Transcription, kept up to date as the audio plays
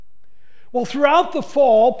Well, throughout the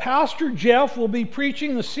fall, Pastor Jeff will be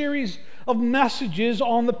preaching a series of messages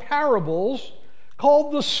on the parables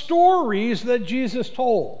called the stories that Jesus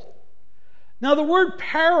told. Now, the word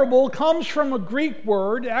parable comes from a Greek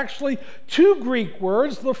word, actually two Greek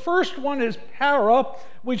words. The first one is para,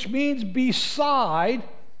 which means beside,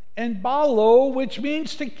 and balo, which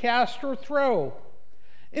means to cast or throw.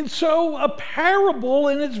 And so a parable,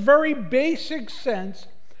 in its very basic sense,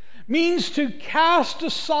 means to cast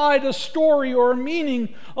aside a story or a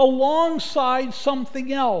meaning alongside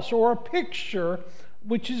something else, or a picture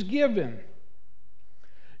which is given.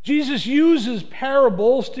 Jesus uses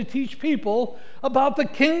parables to teach people about the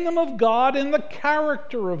kingdom of God and the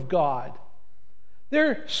character of God.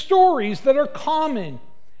 They're stories that are common,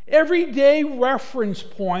 everyday reference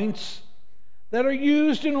points that are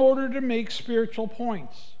used in order to make spiritual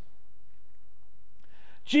points.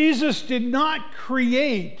 Jesus did not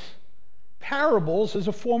create parables as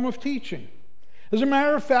a form of teaching. As a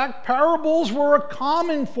matter of fact, parables were a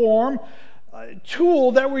common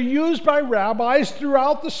tool that were used by rabbis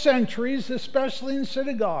throughout the centuries, especially in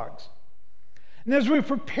synagogues. And as we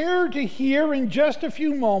prepare to hear in just a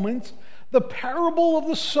few moments the parable of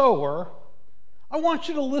the sower, I want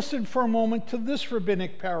you to listen for a moment to this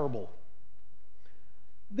rabbinic parable.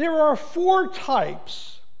 There are four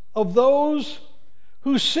types of those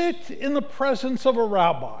who sit in the presence of a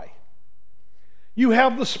rabbi. You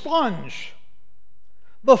have the sponge,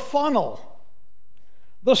 the funnel,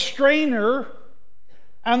 the strainer,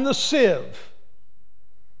 and the sieve.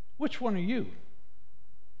 Which one are you?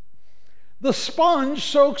 The sponge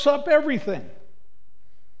soaks up everything.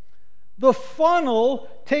 The funnel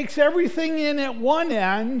takes everything in at one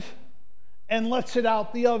end and lets it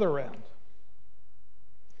out the other end.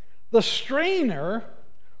 The strainer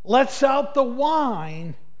lets out the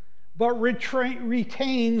wine but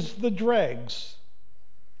retains the dregs.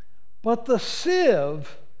 But the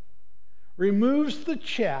sieve removes the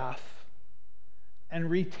chaff and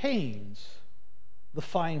retains the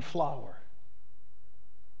fine flour.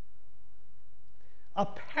 A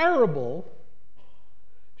parable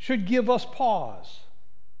should give us pause,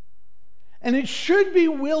 and it should be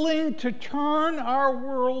willing to turn our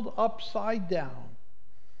world upside down.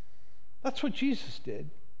 That's what Jesus did.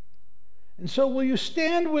 And so will you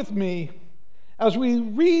stand with me as we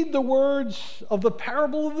read the words of the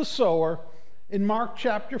parable of the sower in Mark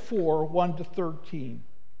chapter 4, 1 to 13.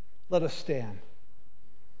 Let us stand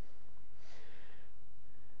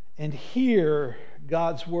and hear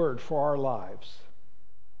God's word for our lives.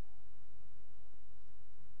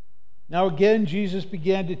 Now again, Jesus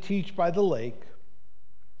began to teach by the lake.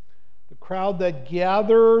 The crowd that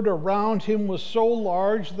gathered around him was so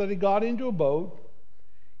large that he got into a boat.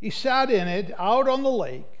 He sat in it out on the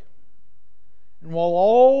lake. And while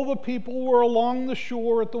all the people were along the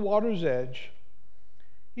shore at the water's edge,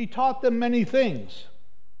 he taught them many things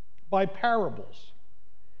by parables.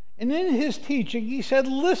 And in his teaching, he said,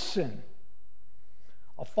 "Listen,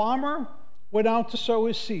 a farmer went out to sow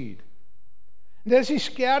his seed. And as he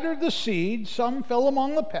scattered the seed, some fell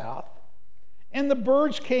along the path, and the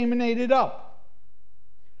birds came and ate it up.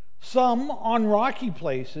 Some on rocky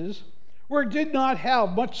places where it did not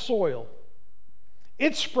have much soil.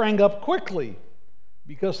 It sprang up quickly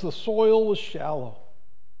because the soil was shallow.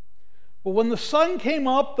 But when the sun came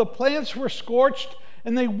up, the plants were scorched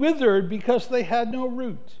and they withered because they had no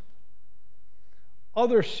root.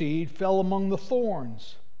 Other seed fell among the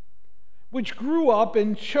thorns, which grew up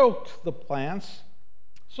and choked the plants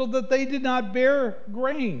so that they did not bear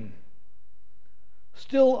grain.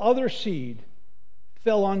 Still other seed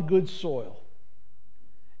fell on good soil.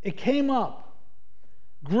 It came up,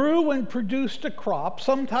 grew and produced a crop,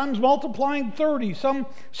 sometimes multiplying 30, some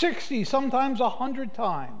 60, sometimes 100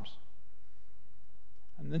 times.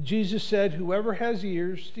 And then Jesus said, 'Whoever has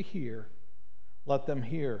ears to hear, let them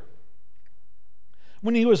hear.'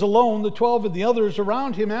 When he was alone, the 12 and the others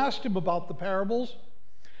around him asked him about the parables.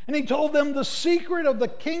 And he told them, 'The secret of the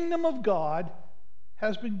kingdom of God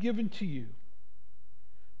has been given to you.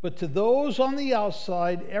 But to those on the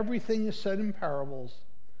outside, everything is said in parables,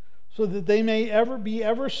 so that they may be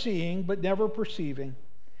ever seeing but never perceiving,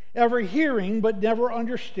 ever hearing but never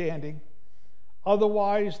understanding.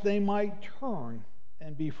 Otherwise they might turn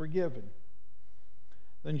and be forgiven.'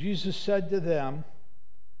 Then Jesus said to them,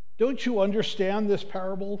 'Don't you understand this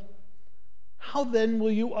parable? How then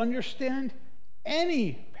will you understand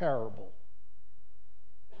any parable?'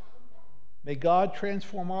 May God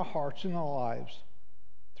transform our hearts and our lives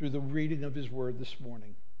through the reading of his word this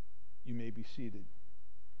morning. You may be seated.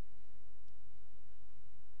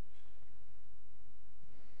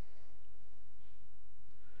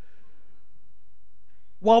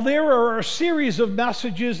 While there are a series of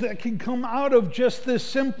messages that can come out of just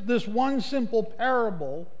this one simple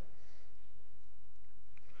parable,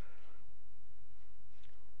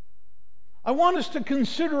 I want us to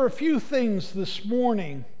consider a few things this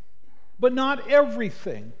morning, but not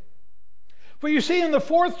everything. For you see, in the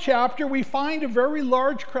 4th chapter, we find a very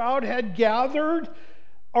large crowd had gathered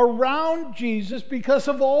around Jesus because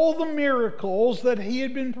of all the miracles that he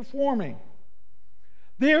had been performing.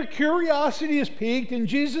 Their curiosity is piqued, and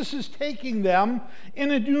Jesus is taking them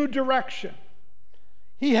in a new direction.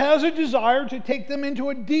 He has a desire to take them into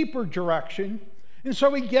a deeper direction, and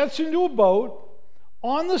so he gets into a boat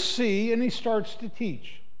on the sea and he starts to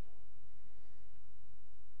teach.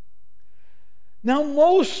 Now,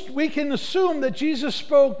 we can assume that Jesus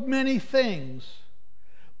spoke many things,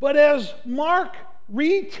 but as Mark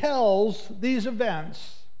retells these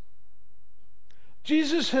events,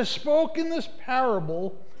 Jesus has spoken this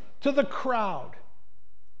parable to the crowd.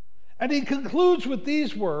 And he concludes with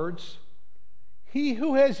these words, "He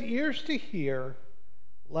who has ears to hear,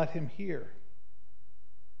 let him hear."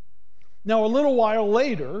 Now, a little while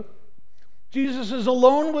later, Jesus is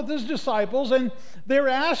alone with his disciples, and they're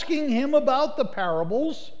asking him about the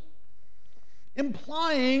parables,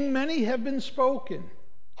 implying many have been spoken.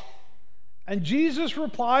 And Jesus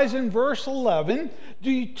replies in verse 11,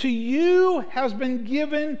 "To you has been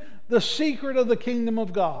given the secret of the kingdom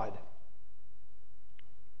of God."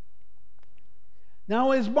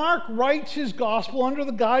 Now, as Mark writes his gospel under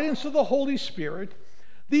the guidance of the Holy Spirit,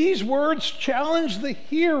 these words challenge the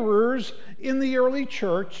hearers in the early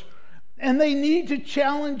church, and they need to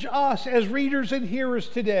challenge us as readers and hearers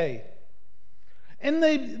today. And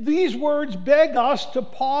these words beg us to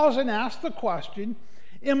pause and ask the question,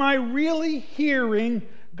 am I really hearing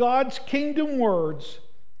God's kingdom words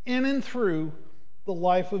in and through the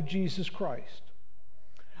life of Jesus Christ?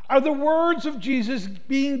 Are the words of Jesus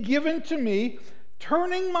being given to me,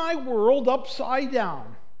 turning my world upside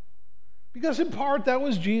down? Because in part that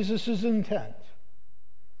was Jesus' intent.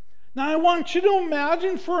 Now I want you to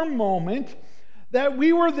imagine for a moment that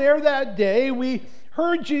we were there that day. We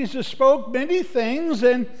heard Jesus spoke many things,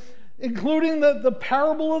 and including the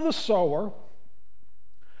parable of the sower.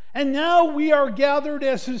 And now we are gathered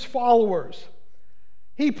as his followers.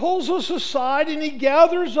 He pulls us aside and he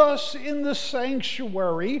gathers us in the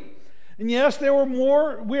sanctuary. And yes, we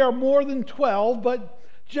are more than 12, but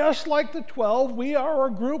just like the 12, we are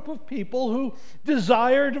a group of people who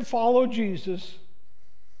desire to follow Jesus.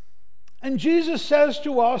 And Jesus says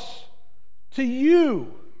to us, to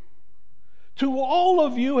you, to all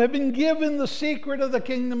of you have been given the secret of the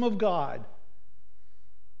kingdom of God.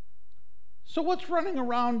 So what's running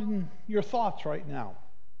around in your thoughts right now?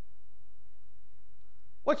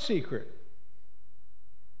 What secret?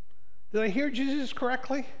 Did I hear Jesus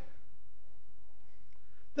correctly?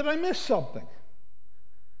 Did I miss something?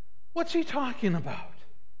 What's he talking about?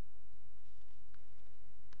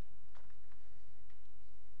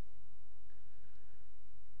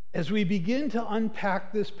 As we begin to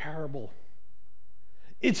unpack this parable,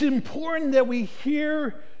 it's important that we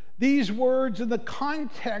hear these words in the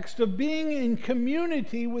context of being in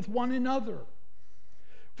community with one another.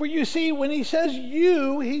 For you see, when he says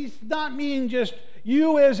you, he's not meaning just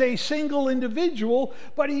you as a single individual,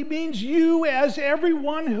 but he means you as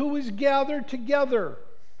everyone who is gathered together.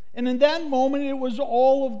 And in that moment, it was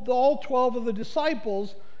all 12 of the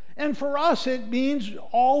disciples. And for us, it means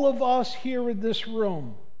all of us here in this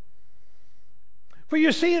room. For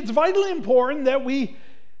you see, it's vitally important that we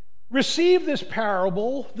receive this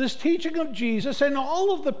parable, this teaching of Jesus, and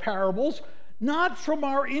all of the parables, not from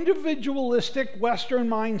our individualistic Western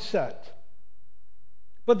mindset,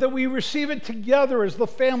 but that we receive it together as the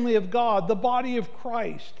family of God, the body of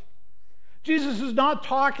Christ. Jesus is not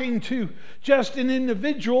talking to just an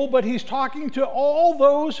individual, but he's talking to all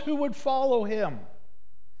those who would follow him.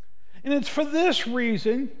 And it's for this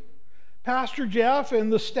reason Pastor Jeff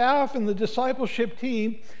and the staff and the discipleship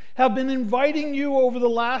team have been inviting you over the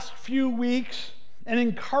last few weeks and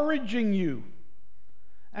encouraging you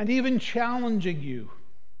and even challenging you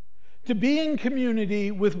to be in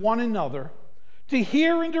community with one another, to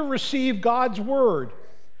hear and to receive God's word,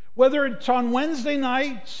 whether it's on Wednesday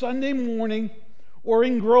night, Sunday morning, or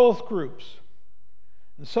in growth groups.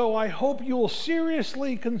 And so I hope you will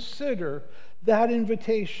seriously consider that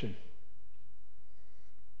invitation.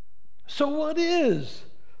 So what is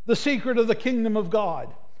the secret of the kingdom of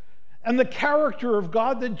God and the character of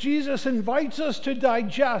God that Jesus invites us to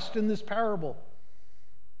digest in this parable?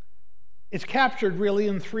 It's captured really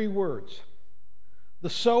in 3 words: the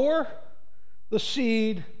sower, the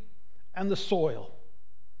seed, and the soil.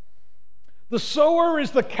 The sower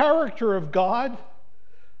is the character of God.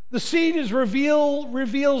 The seed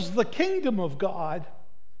reveals the kingdom of God,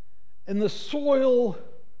 and the soil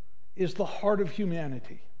is the heart of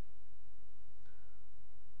humanity.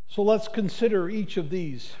 So let's consider each of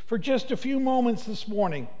these for just a few moments this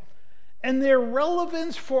morning and their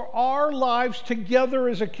relevance for our lives together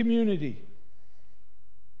as a community.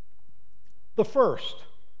 The first,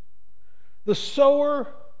 the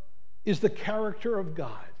sower is the character of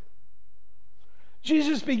God.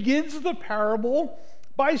 Jesus begins the parable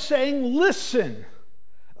by saying, "Listen,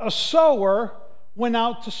 a sower went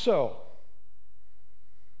out to sow."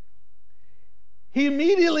 He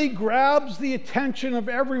immediately grabs the attention of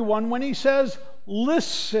everyone when he says,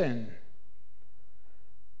 "Listen."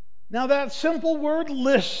 Now, that simple word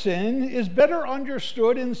 "listen" is better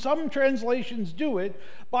understood, and some translations do it,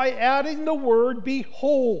 by adding the word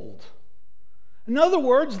 "behold." In other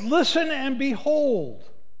words, listen and behold.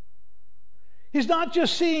 He's not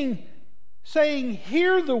just saying,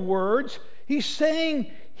 hear the words. He's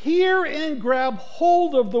saying, hear and grab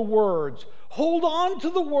hold of the words. Hold on to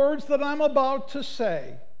the words that I'm about to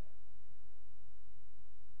say.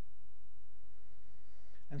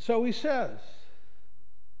 And so he says,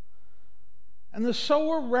 and the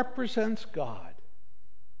sower represents God.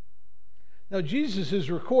 Now, Jesus is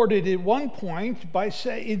recorded at one point by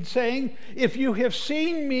saying, "If you have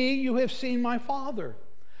seen me, you have seen my Father."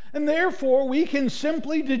 And therefore, we can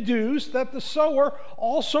simply deduce that the sower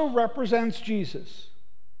also represents Jesus.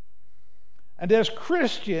 And as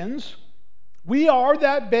Christians, we are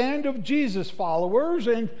that band of Jesus followers,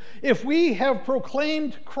 and if we have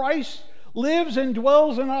proclaimed Christ lives and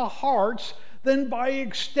dwells in our hearts, then by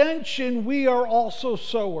extension, we are also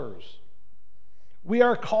sowers. We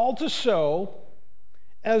are called to sow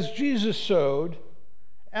as Jesus sowed,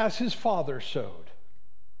 as his Father sowed.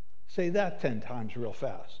 Say that 10 times real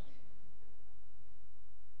fast.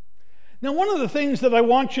 Now, one of the things that I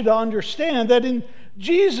want you to understand, that in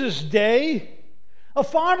Jesus' day, a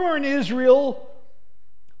farmer in Israel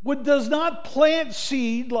does not plant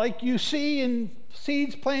seed like you see in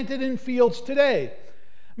seeds planted in fields today.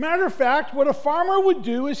 Matter of fact, what a farmer would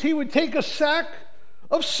do is he would take a sack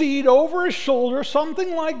of seed over his shoulder,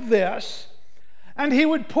 something like this, and he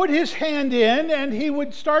would put his hand in and he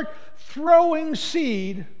would start throwing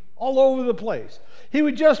seed all over the place. He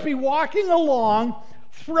would just be walking along,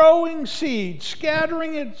 throwing seed,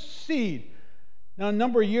 scattering its seed. Now, a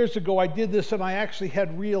number of years ago, I did this and I actually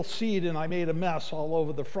had real seed and I made a mess all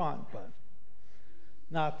over the front, but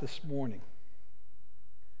not this morning.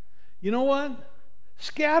 You know what?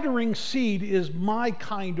 Scattering seed is my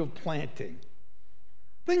kind of planting.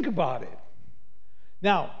 Think about it.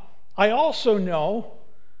 Now, I also know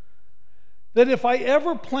that if I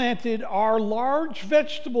ever planted our large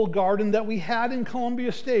vegetable garden that we had in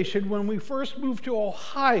Columbia Station when we first moved to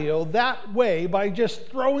Ohio that way by just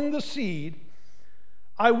throwing the seed,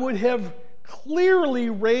 I would have clearly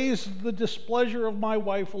raised the displeasure of my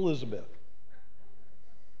wife Elizabeth.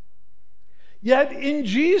 Yet in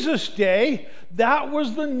Jesus' day, that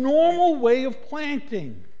was the normal way of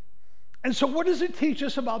planting. And so what does it teach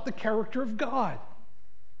us about the character of God?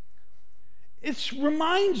 It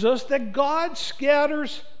reminds us that God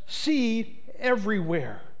scatters seed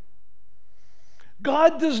everywhere.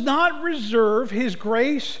 God does not reserve his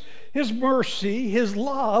grace, his mercy, his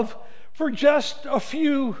love for just a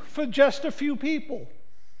few people.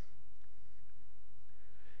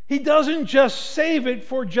 He doesn't just save it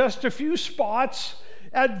for just a few spots,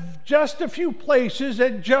 at just a few places,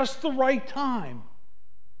 at just the right time.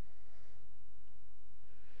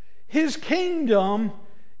 His kingdom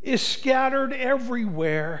is scattered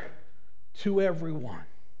everywhere to everyone.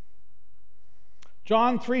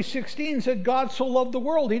 John 3:16 said, God so loved the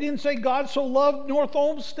world. He didn't say God so loved North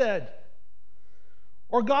Olmsted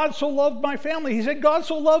or God so loved my family. He said God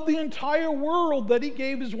so loved the entire world that he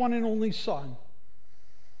gave his one and only Son.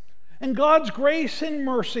 And God's grace and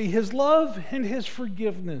mercy, his love and his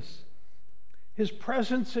forgiveness, his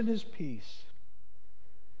presence and his peace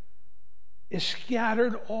is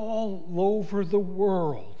scattered all over the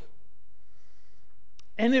world.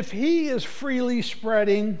 And if he is freely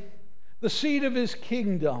spreading the seed of his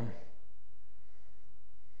kingdom,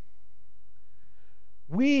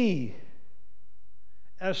 we,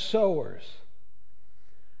 as sowers,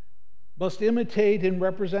 must imitate and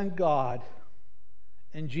represent God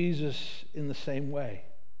and Jesus in the same way.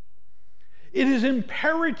 It is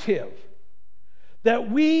imperative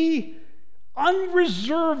that we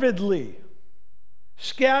unreservedly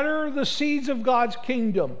scatter the seeds of God's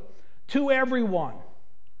kingdom to everyone,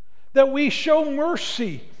 that we show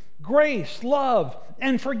mercy, grace, love,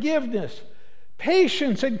 and forgiveness,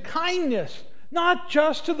 patience and kindness, not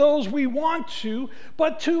just to those we want to,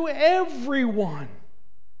 but to everyone.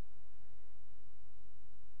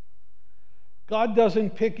 God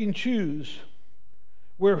doesn't pick and choose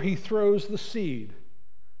where he throws the seed,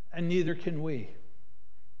 and neither can we.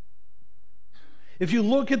 If you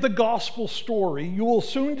look at the gospel story, you will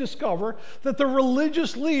soon discover that the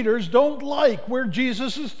religious leaders don't like where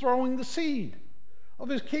Jesus is throwing the seed of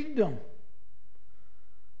his kingdom.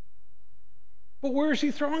 But where is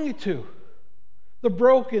he throwing it to? The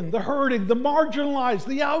broken, the hurting, the marginalized,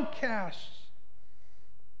 the outcasts.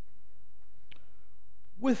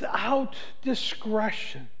 Without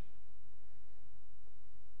discretion.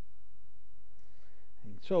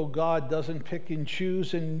 And so God doesn't pick and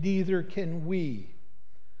choose, and neither can we.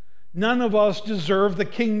 None of us deserve the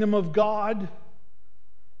kingdom of God.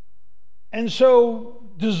 And so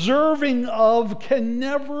deserving of can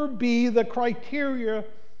never be the criteria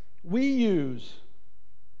we use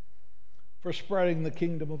for spreading the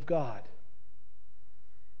kingdom of God.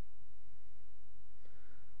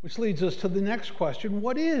 Which leads us to the next question: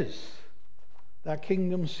 what is that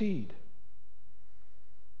kingdom seed?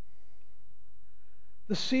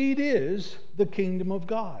 The seed is the kingdom of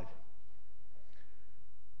God.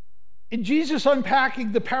 In Jesus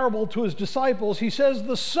unpacking the parable to his disciples, he says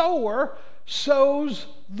the sower sows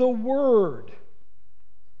the word.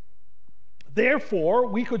 Therefore,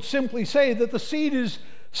 we could simply say that the seed is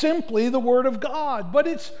simply the word of God, but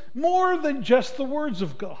it's more than just the words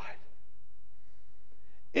of God.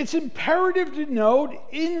 It's imperative to note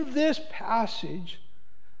in this passage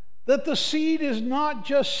that the seed is not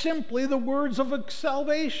just simply the words of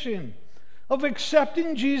salvation, of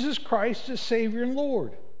accepting Jesus Christ as Savior and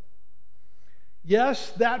Lord.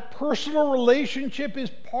 Yes, that personal relationship is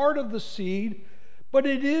part of the seed, but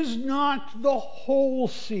it is not the whole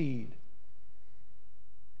seed.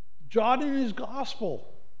 John in his gospel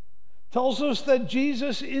tells us that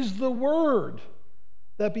Jesus is the Word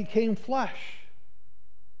that became flesh.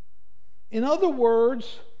 In other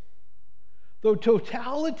words, the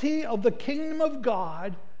totality of the kingdom of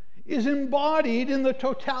God is embodied in the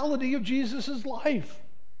totality of Jesus' life,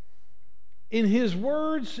 in his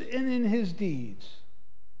words and in his deeds.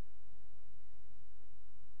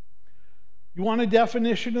 You want a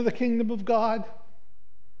definition of the kingdom of God?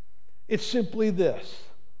 It's simply this: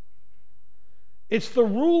 it's the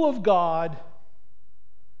rule of God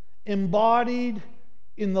embodied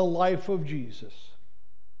in the life of Jesus.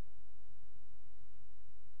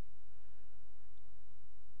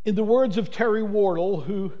 In the words of Terry Wardle,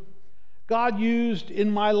 who God used in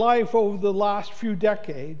my life over the last few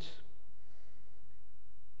decades,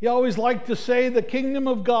 he always liked to say the kingdom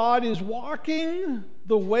of God is walking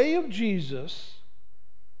the way of Jesus,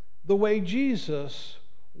 the way Jesus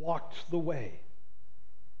walked the way.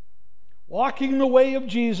 Walking the way of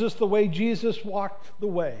Jesus, the way Jesus walked the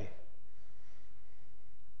way.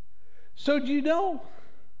 So do you know,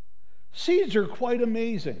 seeds are quite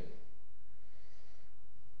amazing.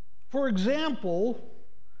 For example,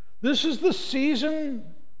 this is the season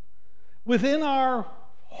within our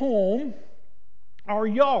home, our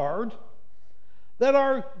yard, that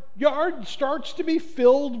our yard starts to be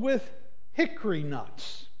filled with hickory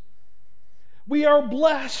nuts. We are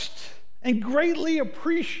blessed and greatly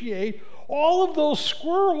appreciate all of those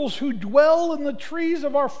squirrels who dwell in the trees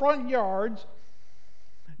of our front yards,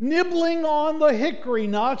 nibbling on the hickory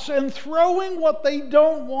nuts and throwing what they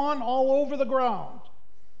don't want all over the ground.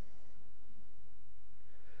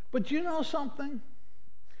 But you know something?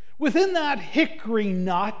 Within that hickory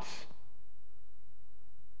nut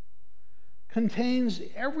contains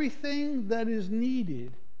everything that is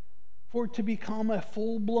needed for it to become a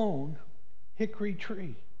full-blown hickory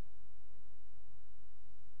tree.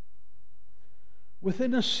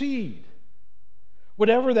 Within a seed,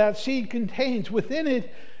 whatever that seed contains, within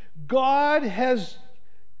it, God has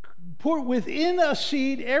put within a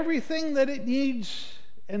seed everything that it needs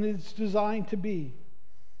and it's designed to be.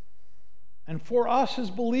 And for us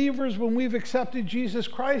as believers, when we've accepted Jesus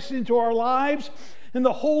Christ into our lives and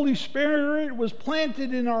the Holy Spirit was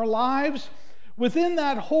planted in our lives, within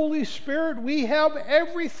that Holy Spirit we have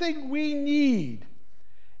everything we need.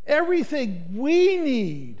 Everything we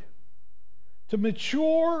need to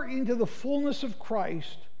mature into the fullness of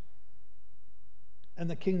Christ and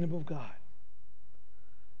the kingdom of God.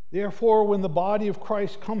 Therefore, when the body of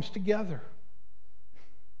Christ comes together,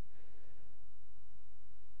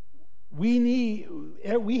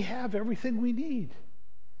 we have everything we need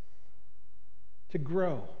to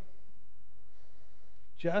grow,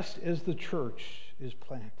 just as the church is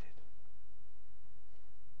planted.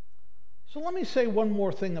 So let me say one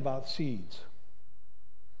more thing about seeds.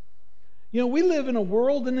 You know, we live in a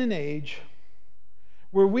world and an age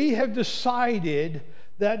where we have decided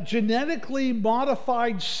that genetically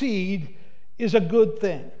modified seed is a good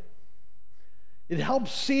thing. It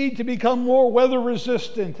helps seed to become more weather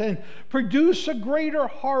resistant and produce a greater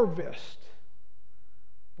harvest.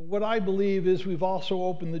 But what I believe is we've also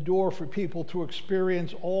opened the door for people to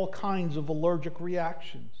experience all kinds of allergic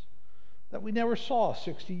reactions that we never saw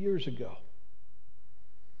 60 years ago.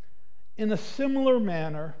 In a similar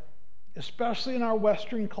manner, especially in our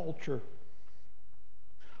Western culture,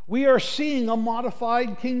 we are seeing a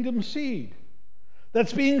modified kingdom seed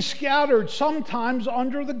that's being scattered sometimes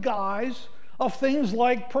under the guise of things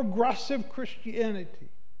like progressive Christianity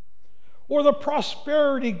or the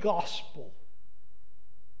prosperity gospel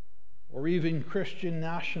or even Christian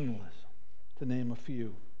nationalism, to name a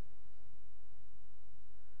few.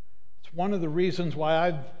 It's one of the reasons why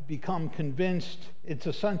I've become convinced it's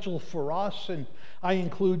essential for us, and I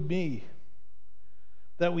include me,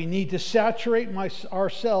 that we need to saturate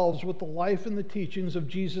ourselves with the life and the teachings of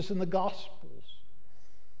Jesus in the Gospels.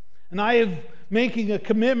 And I am making a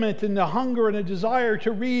commitment and a hunger and a desire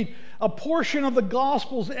to read a portion of the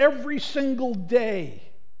Gospels every single day,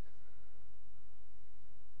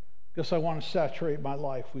 because I want to saturate my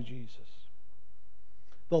life with Jesus.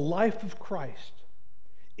 The life of Christ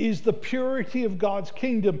is the purity of God's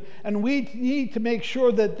kingdom, and we need to make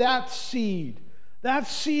sure that that seed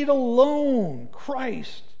alone,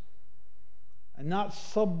 Christ, and not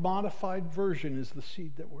some modified version, is the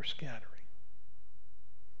seed that we're scattering.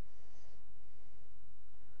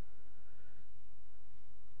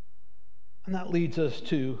 And that leads us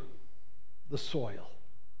to the soil.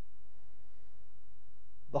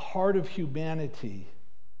 The heart of humanity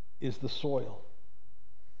is the soil.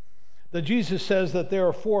 That Jesus says that there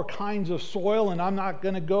are 4 kinds of soil, and I'm not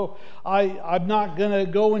going to go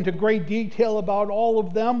into great detail about all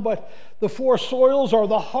of them, but the 4 soils are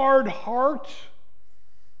the hard heart,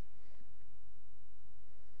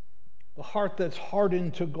 the heart that's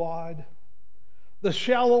hardened to God, the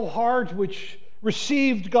shallow heart which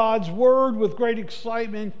received God's word with great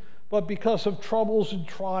excitement, but because of troubles and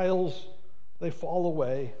trials, they fall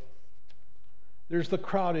away. There's the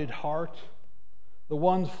crowded heart, the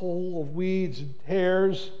one full of weeds and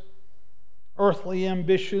tares, earthly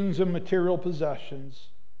ambitions and material possessions.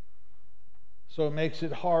 So it makes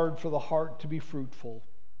it hard for the heart to be fruitful.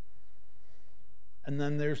 And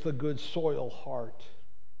then there's the good soil heart,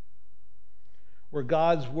 where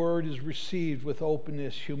God's word is received with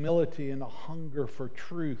openness, humility, and a hunger for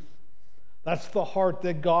truth. That's the heart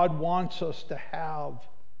that God wants us to have.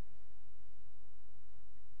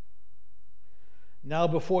 Now,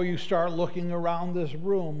 before you start looking around this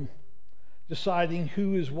room, deciding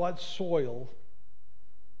who is what soil,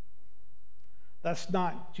 that's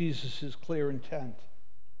not Jesus' clear intent.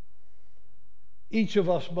 Each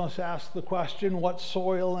of us must ask the question, what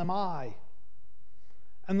soil am I?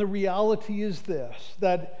 And the reality is this,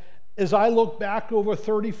 that as I look back over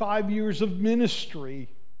 35 years of ministry,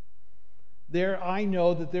 I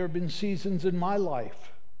know that there have been seasons in my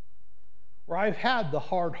life where I've had the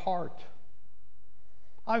hard heart.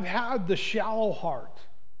 I've had the shallow heart.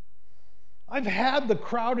 I've had the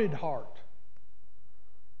crowded heart.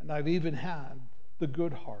 And I've even had the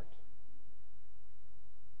good heart.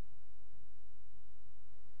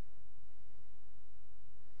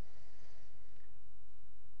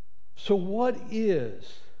 So what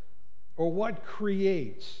is, or what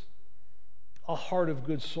creates, a heart of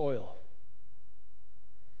good soil?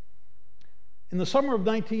 In the summer of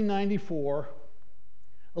 1994,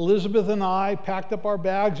 Elizabeth and I packed up our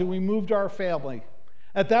bags and we moved our family.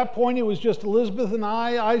 At that point, it was just Elizabeth and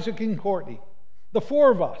I, Isaac and Courtney, the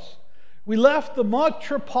 4 of us. We left the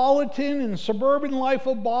metropolitan and suburban life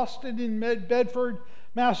of Boston and Bedford,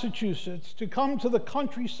 Massachusetts, to come to the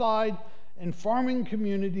countryside and farming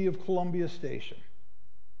community of Columbia Station.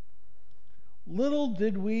 Little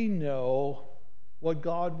did we know what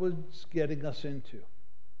God was getting us into.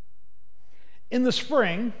 In the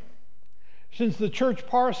spring, since the church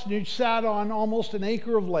parsonage sat on almost an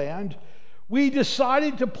acre of land, we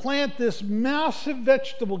decided to plant this massive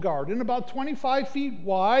vegetable garden, about 25 feet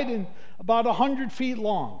wide and about 100 feet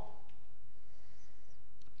long.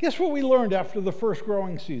 Guess what we learned after the first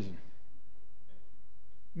growing season?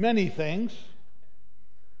 Many things.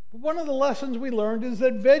 But one of the lessons we learned is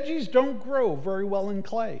that veggies don't grow very well in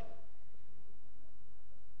clay.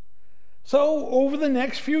 So over the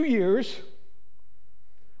next few years,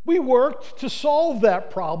 we worked to solve that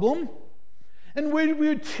problem, and we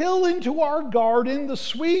would till into our garden the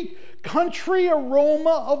sweet country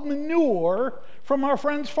aroma of manure from our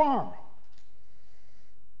friend's farm.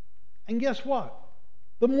 And guess what?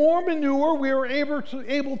 The more manure we were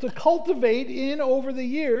able to cultivate in over the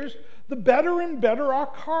years, the better and better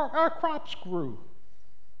our crops grew.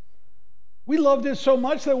 We loved it so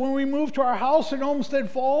much that when we moved to our house in Olmsted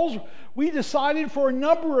Falls, we decided for a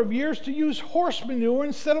number of years to use horse manure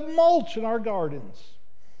instead of mulch in our gardens.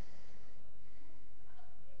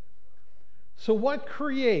 So what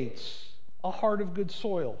creates a heart of good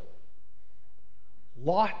soil?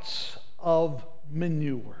 Lots of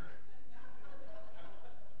manure.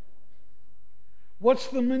 What's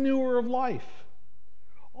the manure of life?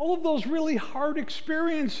 All of those really hard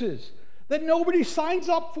experiences that nobody signs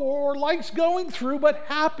up for or likes going through, but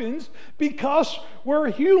happens because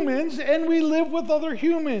we're humans and we live with other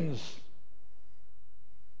humans.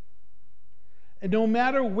 And no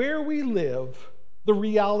matter where we live, the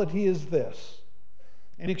reality is this,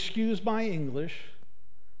 and excuse my English,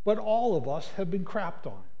 but all of us have been crapped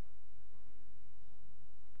on.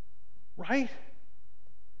 Right?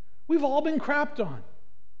 We've all been crapped on.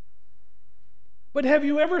 But have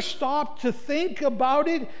you ever stopped to think about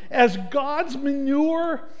it as God's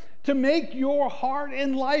manure to make your heart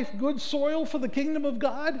and life good soil for the kingdom of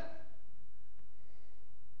God?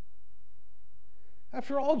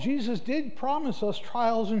 After all, Jesus did promise us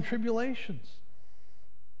trials and tribulations.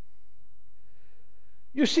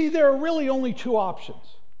 You see, there are really only two options.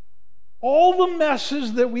 All the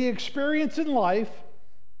messes that we experience in life,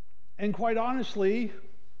 and quite honestly,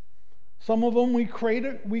 some of them we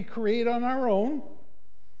create on our own.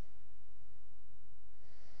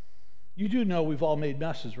 You do know we've all made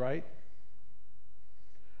messes, right?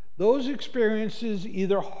 Those experiences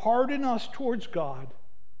either harden us towards God,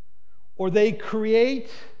 or they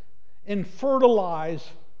create and fertilize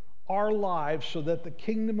our lives so that the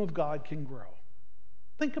kingdom of God can grow.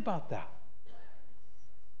 Think about that.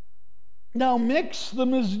 Now mix the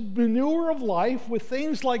manure of life with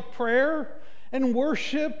things like prayer and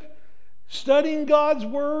worship, studying God's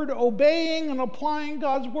word, obeying and applying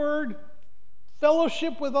God's word,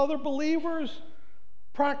 fellowship with other believers,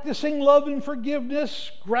 practicing love and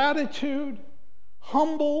forgiveness, gratitude,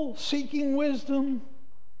 humble, seeking wisdom,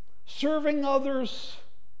 serving others,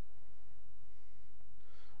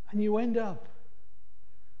 and you end up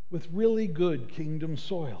with really good kingdom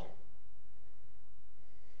soil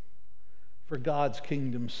for God's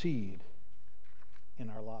kingdom seed in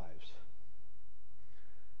our lives.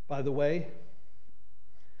 By the way,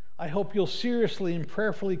 I hope you'll seriously and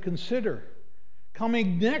prayerfully consider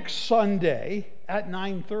coming next Sunday at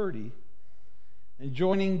 9:30 and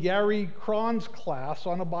joining Gary Cron's class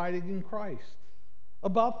on Abiding in Christ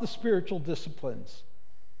about the spiritual disciplines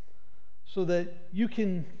so that you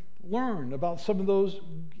can learn about some of those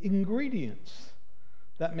ingredients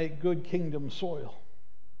that make good kingdom soil.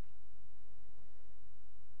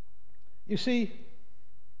 You see,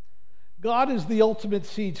 God is the ultimate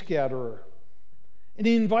seed scatterer, and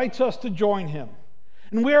He invites us to join Him.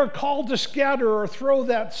 And we are called to scatter or throw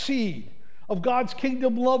that seed of God's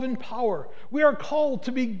kingdom love and power. We are called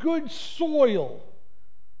to be good soil.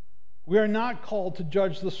 We are not called to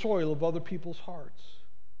judge the soil of other people's hearts.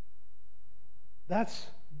 That's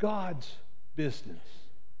God's business.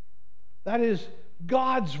 That is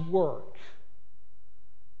God's work.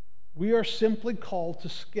 We are simply called to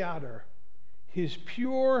scatter His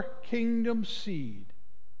pure kingdom seed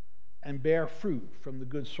and bear fruit from the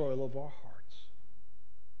good soil of our hearts.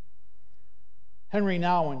 Henry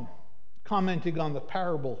Nouwen, commenting on the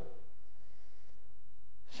parable,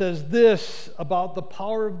 says this about the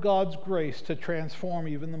power of God's grace to transform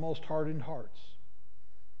even the most hardened hearts.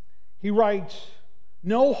 He writes,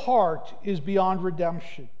 "No heart is beyond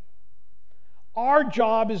redemption. Our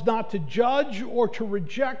job is not to judge or to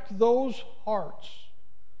reject those hearts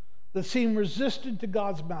that seem resistant to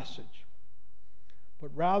God's message,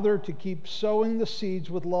 but rather to keep sowing the seeds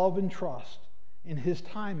with love and trust in His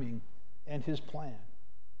timing and His plan.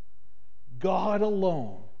 God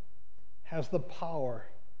alone has the power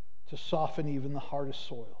to soften even the hardest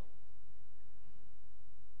soil."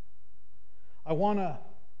 I want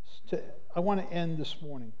to end this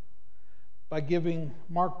morning by giving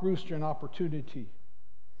Mark Brewster an opportunity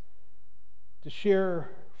to share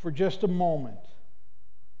for just a moment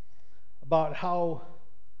about how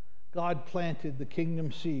God planted the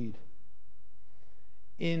kingdom seed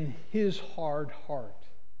in his hard heart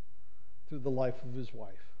through the life of his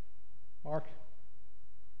wife. Mark?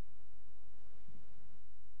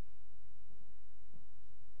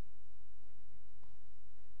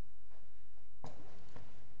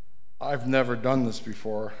 I've never done this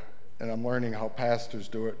before, and I'm learning how pastors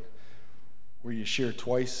do it, where you share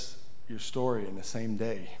twice your story in the same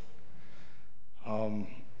day.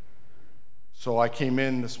 So I came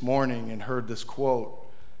in this morning and heard this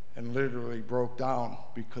quote and literally broke down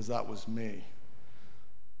because that was me.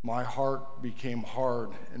 My heart became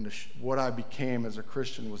hard, and what I became as a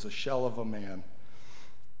Christian was a shell of a man.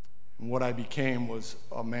 And what I became was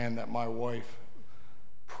a man that my wife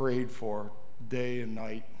prayed for day and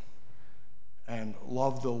night and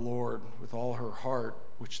loved the Lord with all her heart,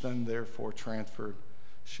 which then therefore transferred,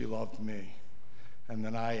 she loved me. And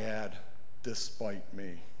then I add, despite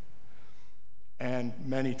me. And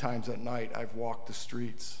many times at night, I've walked the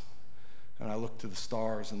streets and I look to the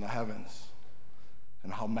stars and the heavens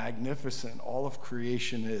and how magnificent all of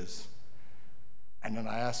creation is. And then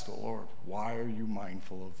I ask the Lord, why are you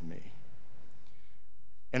mindful of me?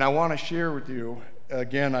 And I want to share with you,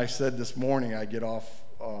 again, I said this morning I get off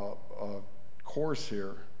a course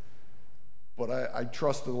here, but I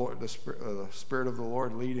trust the Lord, the Spirit of the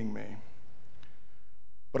Lord leading me.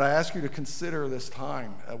 But I ask you to consider this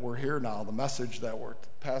time that we're here now, the message that we're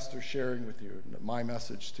pastor sharing with you, my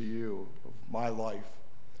message to you of my life,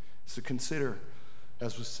 is to consider,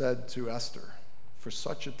 as was said to Esther, for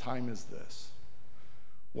such a time as this,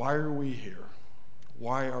 why are we here?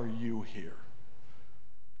 Why are you here?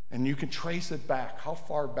 And you can trace it back. How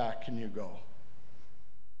far back can you go?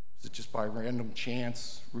 Is it just by random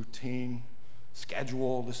chance, routine,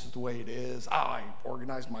 schedule? This is the way it is. I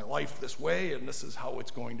organized my life this way, and this is how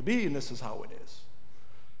it's going to be, and this is how it is.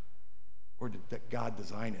 Or did God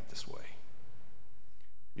design it this way?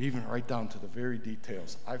 Even right down to the very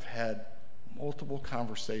details. I've had multiple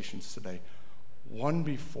conversations today, one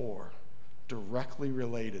before, directly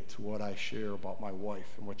related to what I share about my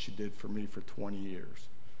wife and what she did for me for 20 years.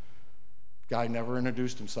 Guy never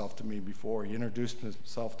introduced himself to me before. He introduced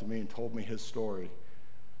himself to me and told me his story.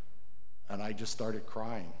 And I just started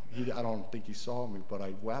crying. I don't think he saw me, but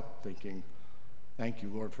I wept thinking, thank you,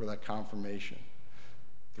 Lord, for that confirmation.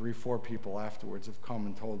 3-4 people afterwards have come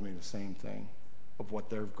and told me the same thing of what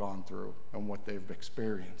they've gone through and what they've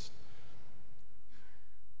experienced.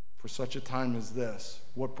 For such a time as this,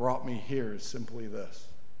 what brought me here is simply this.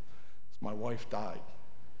 My wife died.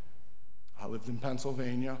 I lived in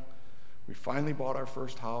Pennsylvania. We finally bought our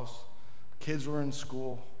first house. Kids were in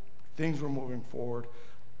school. Things were moving forward.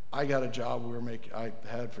 I got a job I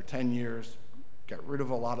had for 10 years. Got rid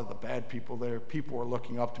of a lot of the bad people there. People were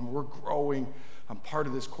looking up to me. We're growing. I'm part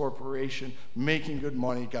of this corporation, making good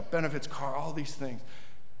money, got benefits, car, all these things.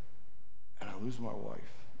 And I lose my wife.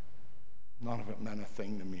 None of it meant a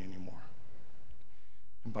thing to me anymore.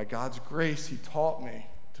 And by God's grace, he taught me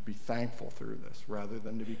to be thankful through this rather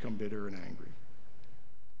than to become bitter and angry.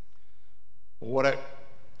 But what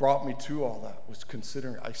brought me to all that was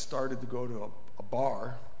considering I started to go to a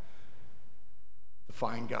bar to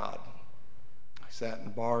find God. I sat in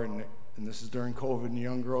the bar, and this is during COVID, and the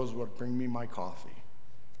young girls would bring me my coffee.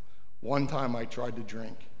 One time I tried to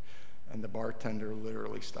drink, and the bartender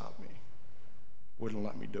literally stopped me. Wouldn't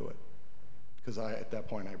let me do it, because at that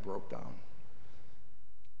point I broke down.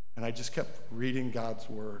 And I just kept reading God's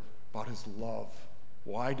word about his love.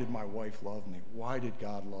 Why did my wife love me? Why does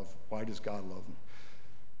God love me?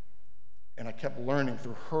 And I kept learning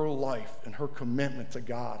through her life and her commitment to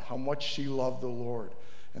God how much she loved the Lord.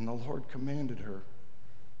 And the Lord commanded her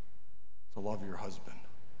to love your husband.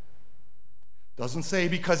 Doesn't say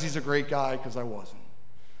because he's a great guy, because I wasn't.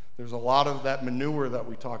 There's a lot of that manure that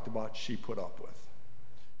we talked about she put up with.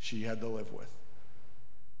 She had to live with.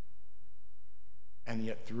 And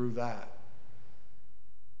yet through that,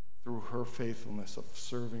 through her faithfulness of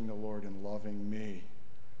serving the Lord and loving me,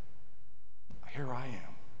 here I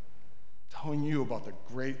am, telling you about the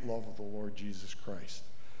great love of the Lord Jesus Christ.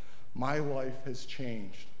 My life has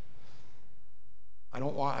changed.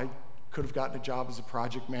 I could have gotten a job as a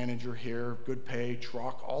project manager here, good pay,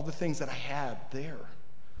 truck, all the things that I had there.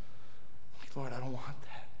 Lord, I don't want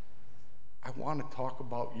that. I want to talk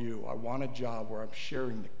about you. I want a job where I'm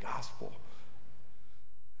sharing the gospel.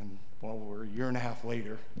 And well, we're a year and a half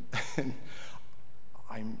later, and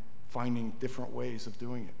I'm finding different ways of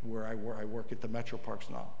doing it. Where I work at the Metro Parks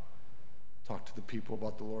now. Talk to the people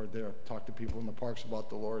about the Lord there. Talk to people in the parks about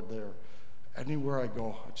the Lord there. Anywhere I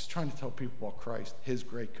go, I'm just trying to tell people about Christ, his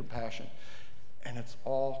great compassion. And it's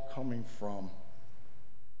all coming from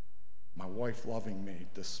my wife loving me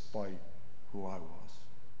despite who I was.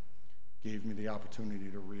 Gave me the opportunity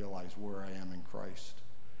to realize where I am in Christ.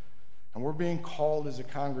 And we're being called as a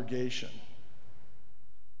congregation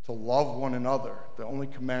to love one another. The only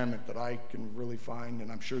commandment that I can really find,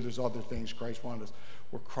 and I'm sure there's other things Christ wanted us,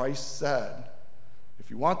 where Christ said, if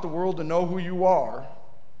you want the world to know who you are,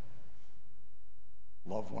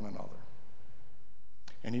 love one another.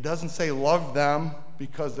 And he doesn't say love them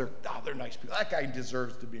because they're nice people. That guy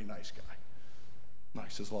deserves to be a nice guy. No, he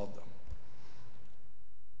says love them.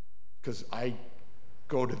 because I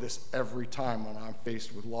go to this every time when I'm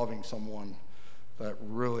faced with loving someone that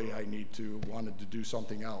really I wanted to do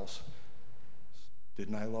something else.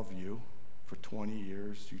 Didn't I love you? For 20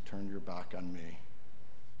 years, you turned your back on me.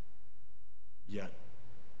 Yet,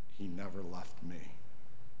 he never left me.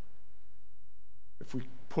 If we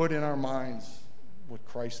put in our minds what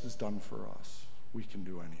Christ has done for us, we can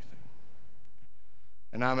do anything.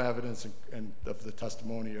 And I'm evidence of the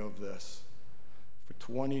testimony of this. For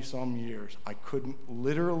 20-some years, I couldn't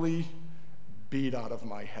literally beat out of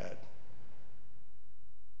my head,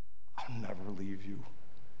 I'll never leave you.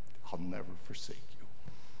 I'll never forsake you.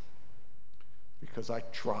 Because I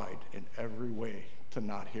tried in every way to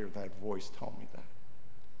not hear that voice tell me that.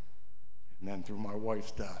 And then through my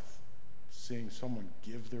wife's death, seeing someone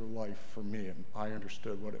give their life for me, and I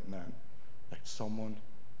understood what it meant, that someone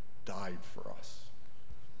died for us.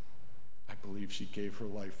 I believe she gave her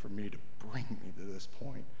life for me to bring me to this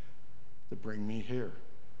point, to bring me here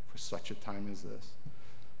for such a time as this.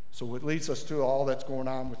 So it leads us to all that's going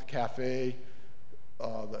on with the cafe,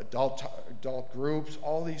 the adult groups,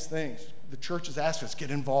 all these things. The church has asked us,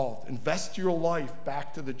 get involved. Invest your life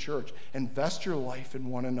back to the church. Invest your life in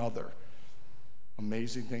one another.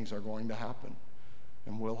 Amazing things are going to happen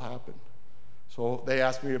and will happen. So they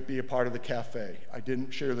asked me to be a part of the cafe. I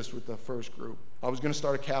didn't share this with the first group. I was going to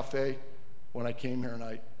start a cafe when I came here, and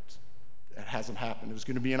it hasn't happened. It was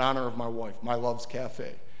going to be in honor of my wife, My Love's Cafe.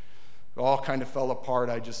 It all kind of fell apart.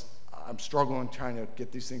 I'm struggling trying to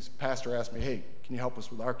get these things. Pastor asked me, hey, can you help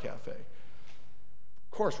us with our cafe?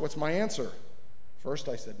 Of course, what's my answer? First,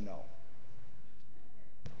 I said no.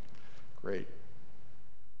 Great.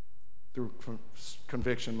 Through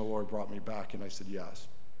conviction, the Lord brought me back, and I said yes.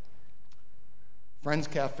 Friends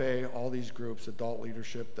Cafe, all these groups, adult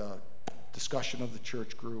leadership, the discussion of the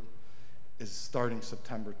church group is starting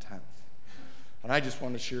September 10th. And I just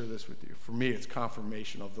want to share this with you. For me, it's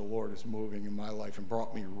confirmation of the Lord is moving in my life and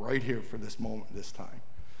brought me right here for this moment, this time.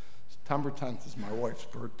 September 10th is my wife's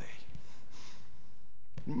birthday.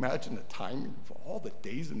 Can you imagine the timing of all the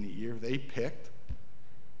days in the year they picked?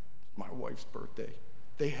 My wife's birthday.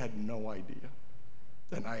 They had no idea.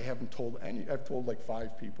 And I haven't told any. I've told like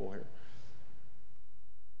 5 people here.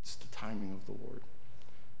 It's the timing of the Lord.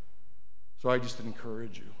 So I just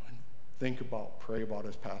encourage you. Think about, pray about,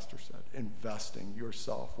 as Pastor said, investing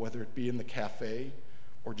yourself, whether it be in the cafe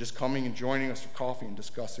or just coming and joining us for coffee and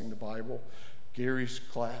discussing the Bible, Gary's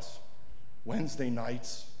class, Wednesday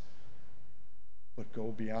nights, but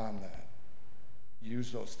go beyond that.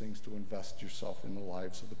 Use those things to invest yourself in the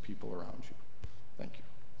lives of the people around you. Thank you.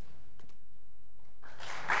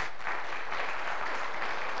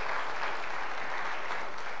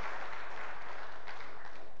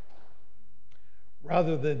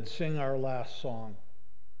 Rather than sing our last song,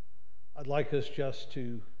 I'd like us just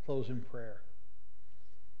to close in prayer.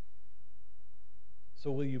 So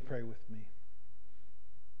will you pray with me?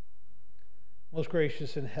 Most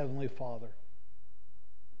gracious and heavenly Father,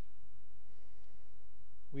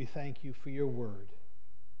 we thank you for your word.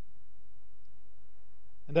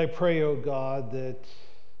 And I pray, O God, that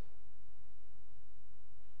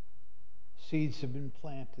seeds have been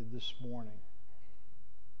planted this morning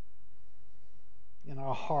in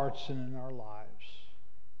our hearts and in our lives.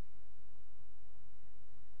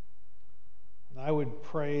 And I would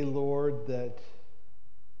pray, Lord, that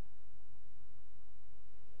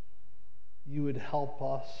you would help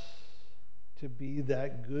us to be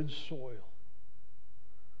that good soil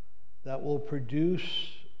that will produce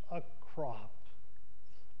a crop,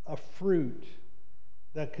 a fruit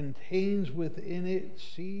that contains within it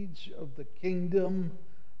seeds of the kingdom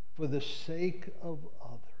for the sake of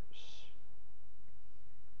others.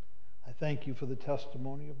 I thank you for the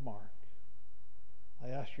testimony of Mark. I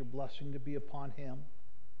ask your blessing to be upon him.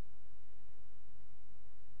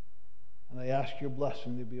 And I ask your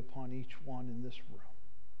blessing to be upon each one in this room.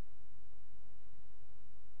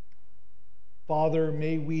 Father,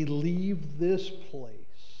 may we leave this place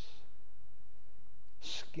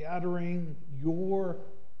scattering your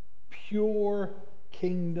pure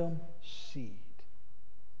kingdom seed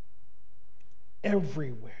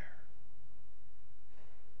everywhere,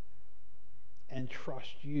 and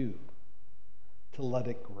trust you to let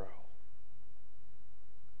it grow.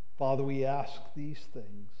 Father, we ask these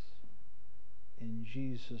things in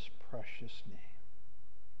Jesus' precious name.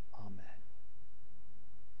 Amen.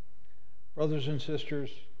 Brothers and sisters,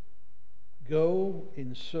 go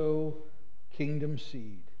and sow kingdom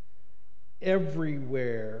seed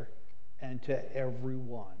everywhere and to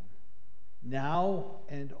everyone, now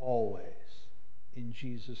and always, in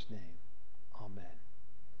Jesus' name.